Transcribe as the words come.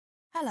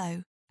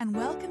Hello, and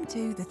welcome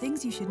to the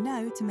Things You Should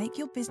Know to Make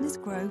Your Business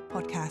Grow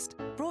podcast,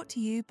 brought to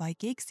you by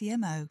Gig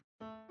CMO.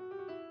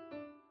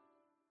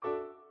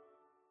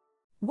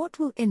 What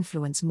will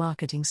influence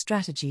marketing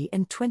strategy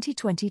in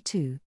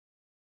 2022?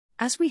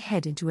 As we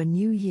head into a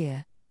new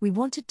year, we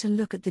wanted to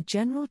look at the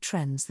general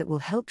trends that will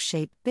help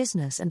shape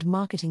business and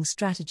marketing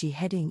strategy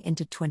heading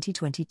into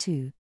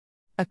 2022.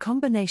 A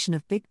combination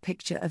of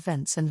big-picture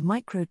events and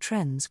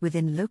micro-trends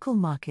within local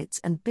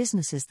markets and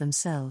businesses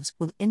themselves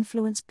will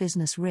influence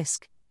business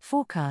risk,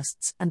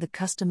 forecasts, and the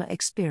customer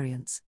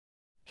experience.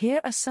 Here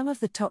are some of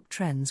the top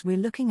trends we're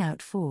looking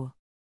out for.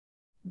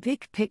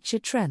 Big-picture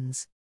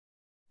trends.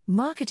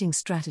 Marketing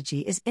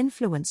strategy is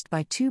influenced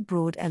by two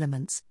broad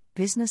elements: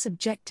 business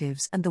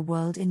objectives and the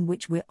world in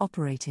which we're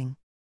operating.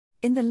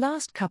 In the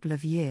last couple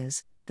of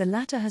years, the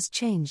latter has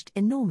changed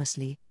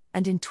enormously,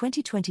 and in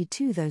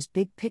 2022 those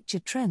big-picture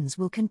trends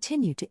will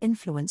continue to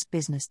influence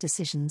business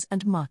decisions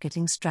and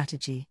marketing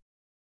strategy.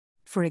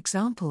 For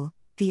example,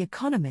 The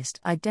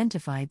Economist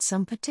identified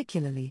some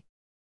particularly.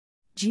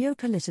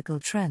 Geopolitical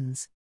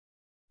trends.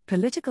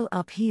 Political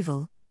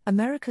upheaval,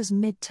 America's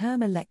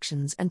mid-term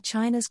elections and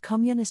China's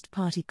Communist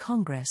Party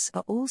Congress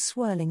are all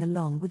swirling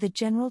along with a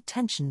general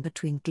tension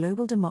between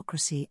global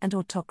democracy and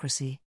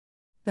autocracy.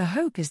 The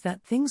hope is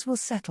that things will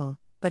settle,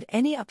 but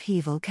any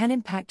upheaval can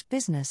impact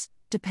business,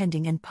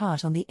 depending in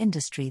part on the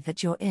industry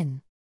that you're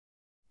in.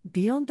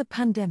 Beyond the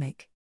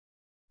pandemic.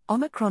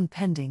 Omicron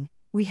pending,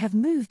 we have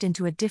moved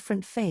into a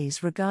different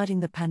phase regarding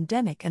the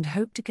pandemic and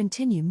hope to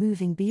continue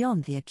moving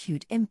beyond the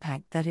acute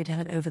impact that it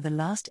had over the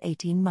last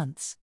 18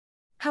 months.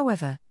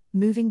 However,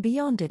 moving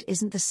beyond it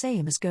isn't the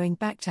same as going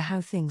back to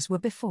how things were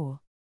before.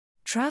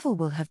 Travel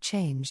will have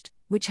changed,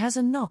 which has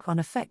a knock-on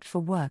effect for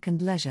work and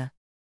leisure.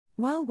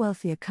 While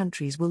wealthier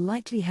countries will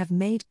likely have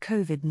made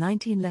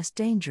COVID-19 less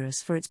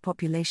dangerous for its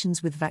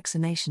populations with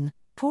vaccination,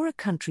 poorer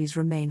countries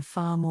remain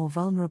far more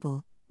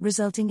vulnerable,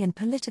 resulting in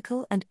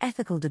political and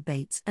ethical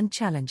debates and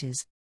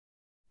challenges.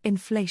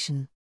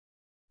 Inflation.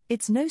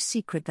 It's no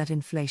secret that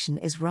inflation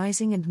is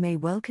rising and may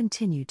well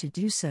continue to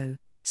do so,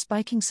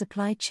 spiking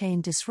supply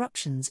chain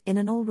disruptions in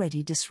an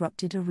already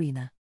disrupted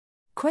arena.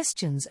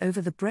 Questions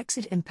over the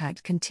Brexit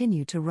impact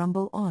continue to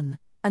rumble on,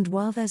 and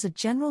while there's a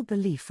general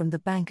belief from the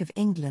Bank of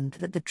England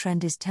that the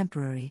trend is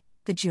temporary,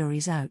 the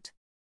jury's out.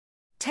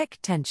 Tech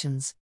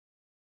tensions.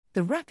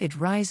 The rapid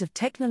rise of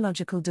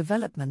technological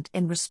development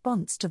in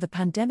response to the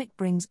pandemic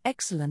brings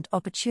excellent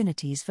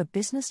opportunities for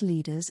business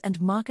leaders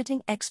and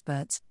marketing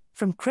experts,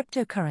 from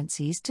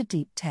cryptocurrencies to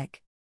deep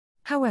tech.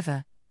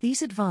 However,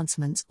 these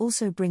advancements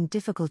also bring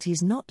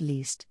difficulties, not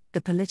least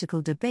the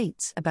political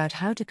debates about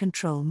how to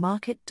control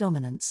market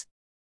dominance.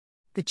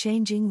 The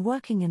changing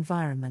working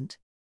environment.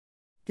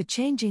 The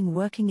changing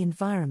working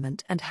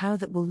environment and how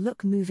that will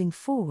look moving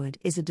forward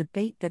is a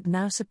debate that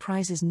now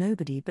surprises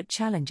nobody but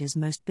challenges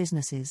most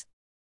businesses.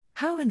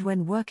 How and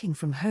when working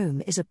from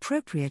home is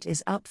appropriate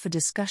is up for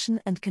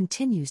discussion and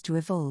continues to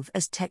evolve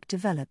as tech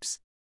develops.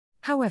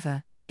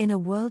 However, in a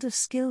world of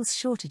skills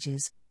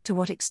shortages, to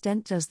what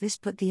extent does this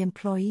put the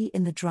employee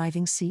in the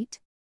driving seat?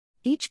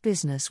 Each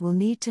business will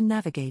need to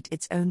navigate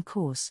its own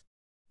course.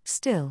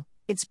 Still,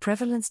 its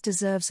prevalence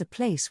deserves a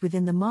place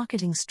within the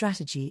marketing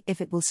strategy if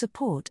it will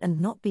support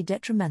and not be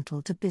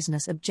detrimental to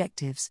business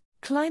objectives.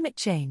 Climate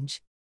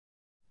change.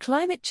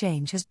 Climate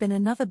change has been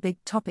another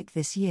big topic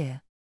this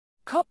year.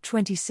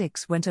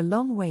 COP26 went a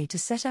long way to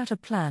set out a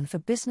plan for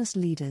business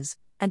leaders,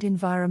 and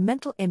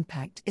environmental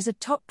impact is a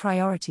top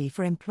priority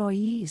for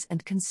employees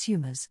and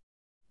consumers.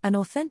 An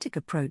authentic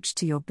approach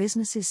to your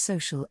business's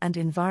social and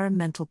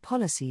environmental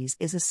policies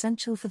is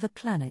essential for the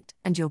planet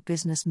and your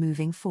business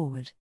moving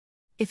forward.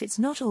 If it's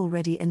not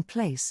already in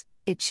place,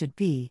 it should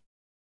be.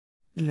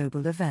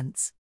 Global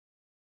events.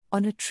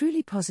 On a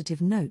truly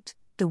positive note,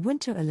 the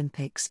Winter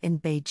Olympics in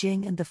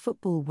Beijing and the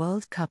Football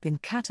World Cup in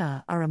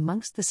Qatar are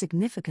amongst the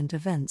significant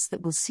events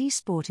that will see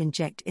sport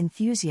inject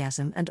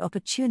enthusiasm and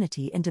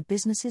opportunity into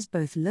businesses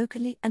both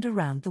locally and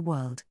around the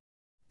world.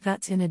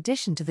 That's in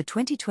addition to the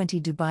 2020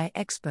 Dubai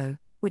Expo,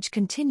 which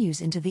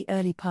continues into the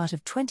early part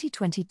of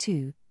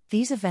 2022.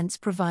 These events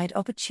provide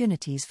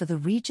opportunities for the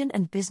region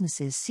and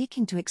businesses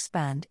seeking to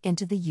expand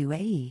into the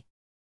UAE.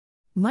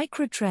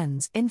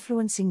 Microtrends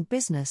influencing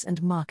business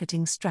and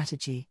marketing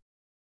strategy.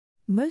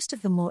 Most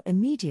of the more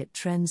immediate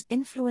trends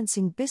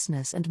influencing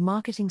business and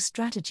marketing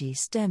strategy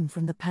stem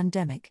from the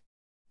pandemic.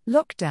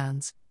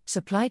 Lockdowns,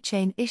 supply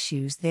chain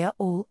issues, they are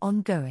all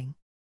ongoing.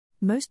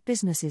 Most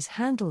businesses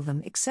handle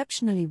them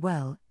exceptionally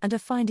well and are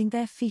finding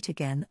their feet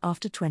again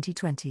after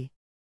 2020.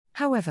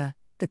 However,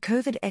 the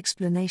COVID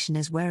explanation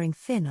is wearing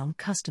thin on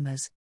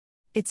customers.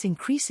 It's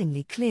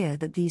increasingly clear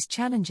that these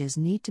challenges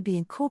need to be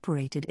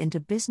incorporated into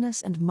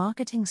business and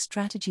marketing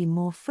strategy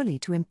more fully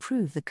to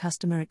improve the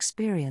customer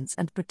experience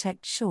and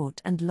protect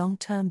short- and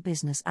long-term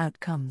business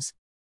outcomes.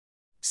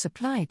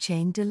 Supply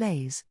chain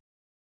delays.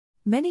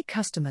 Many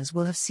customers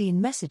will have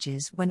seen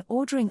messages when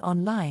ordering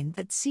online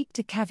that seek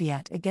to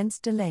caveat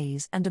against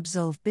delays and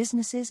absolve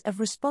businesses of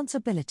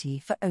responsibility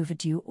for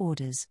overdue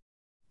orders.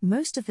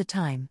 Most of the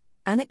time,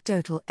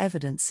 Anecdotal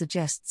evidence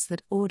suggests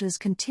that orders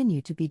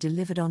continue to be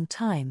delivered on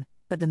time,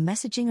 but the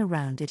messaging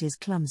around it is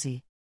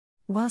clumsy.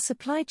 While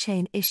supply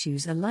chain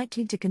issues are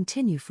likely to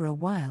continue for a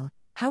while,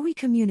 how we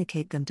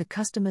communicate them to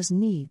customers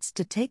needs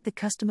to take the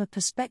customer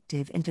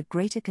perspective into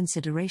greater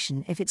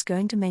consideration if it's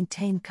going to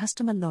maintain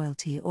customer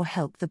loyalty or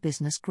help the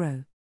business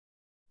grow.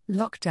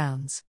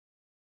 Lockdowns.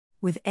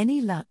 With any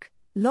luck,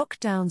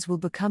 lockdowns will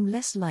become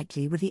less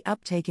likely with the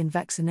uptake in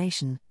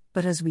vaccination,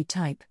 but as we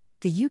type,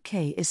 the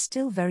UK is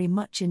still very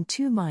much in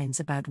two minds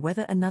about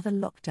whether another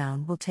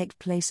lockdown will take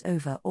place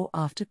over or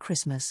after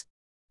Christmas.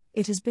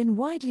 It has been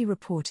widely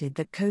reported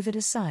that COVID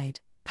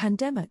aside,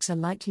 pandemics are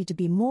likely to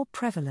be more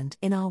prevalent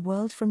in our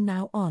world from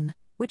now on,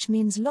 which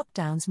means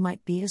lockdowns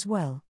might be as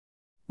well.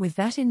 With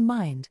that in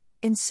mind,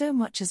 in so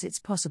much as it's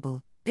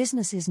possible,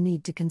 businesses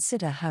need to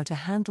consider how to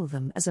handle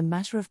them as a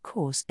matter of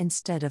course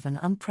instead of an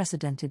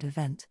unprecedented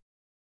event.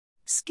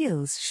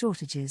 Skills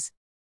shortages.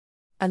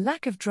 A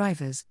lack of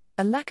drivers,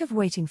 a lack of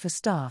waiting for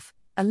staff,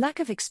 a lack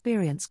of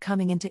experience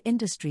coming into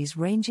industries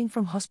ranging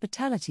from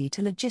hospitality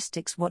to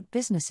logistics. What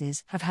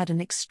businesses have had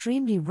an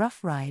extremely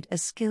rough ride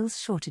as skills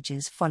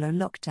shortages follow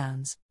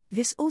lockdowns.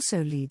 This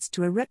also leads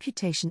to a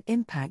reputation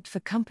impact for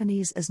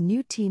companies as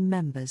new team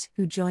members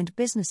who joined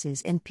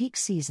businesses in peak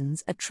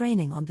seasons are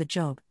training on the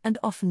job and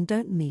often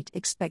don't meet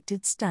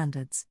expected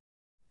standards.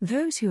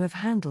 Those who have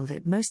handled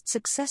it most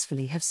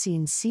successfully have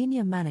seen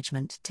senior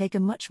management take a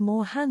much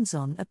more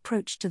hands-on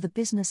approach to the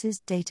business's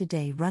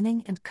day-to-day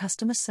running and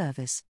customer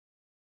service.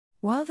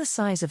 While the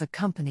size of a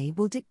company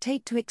will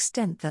dictate to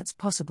extent that's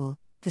possible,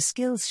 the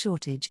skills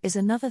shortage is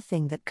another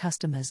thing that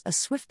customers are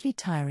swiftly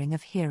tiring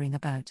of hearing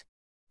about.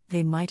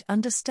 They might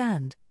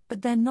understand,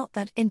 but they're not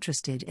that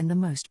interested in the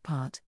most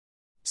part.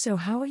 So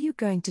how are you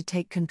going to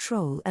take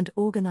control and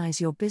organize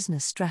your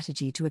business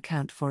strategy to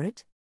account for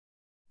it?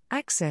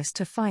 Access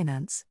to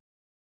finance.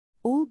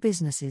 All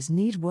businesses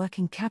need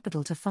working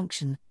capital to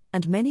function,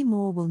 and many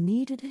more will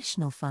need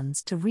additional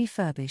funds to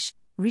refurbish,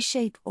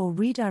 reshape or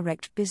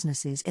redirect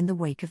businesses in the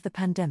wake of the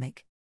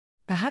pandemic.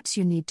 Perhaps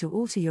you need to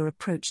alter your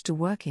approach to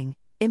working,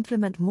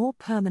 implement more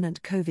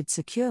permanent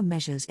COVID-secure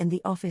measures in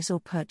the office or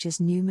purchase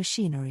new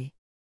machinery.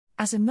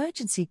 As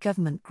emergency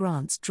government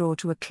grants draw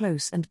to a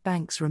close and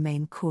banks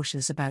remain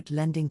cautious about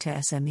lending to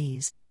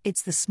SMEs,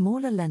 it's the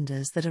smaller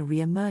lenders that are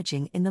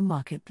re-emerging in the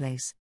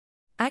marketplace.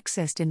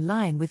 Accessed in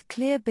line with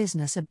clear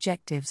business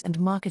objectives and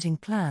marketing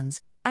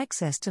plans,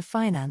 access to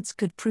finance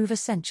could prove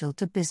essential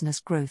to business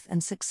growth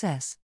and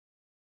success.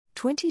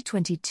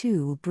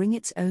 2022 will bring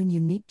its own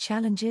unique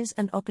challenges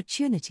and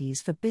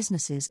opportunities for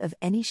businesses of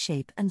any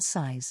shape and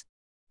size.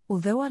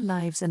 Although our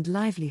lives and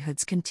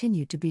livelihoods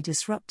continue to be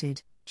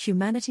disrupted,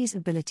 humanity's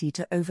ability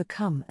to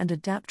overcome and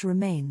adapt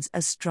remains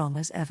as strong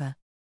as ever.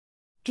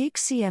 Gig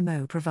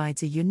CMO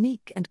provides a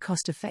unique and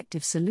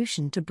cost-effective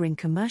solution to bring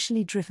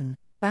commercially driven,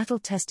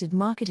 battle-tested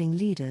marketing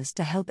leaders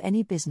to help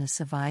any business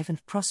survive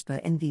and prosper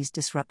in these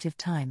disruptive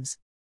times.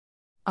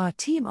 Our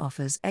team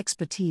offers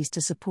expertise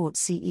to support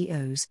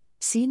CEOs,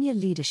 senior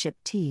leadership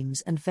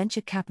teams and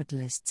venture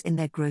capitalists in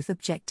their growth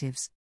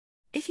objectives.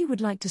 If you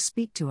would like to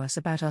speak to us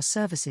about our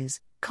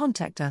services,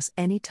 contact us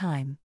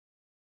anytime.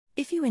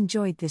 If you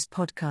enjoyed this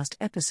podcast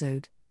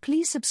episode,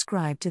 please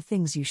subscribe to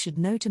Things You Should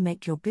Know to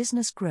make your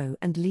business grow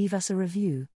and leave us a review.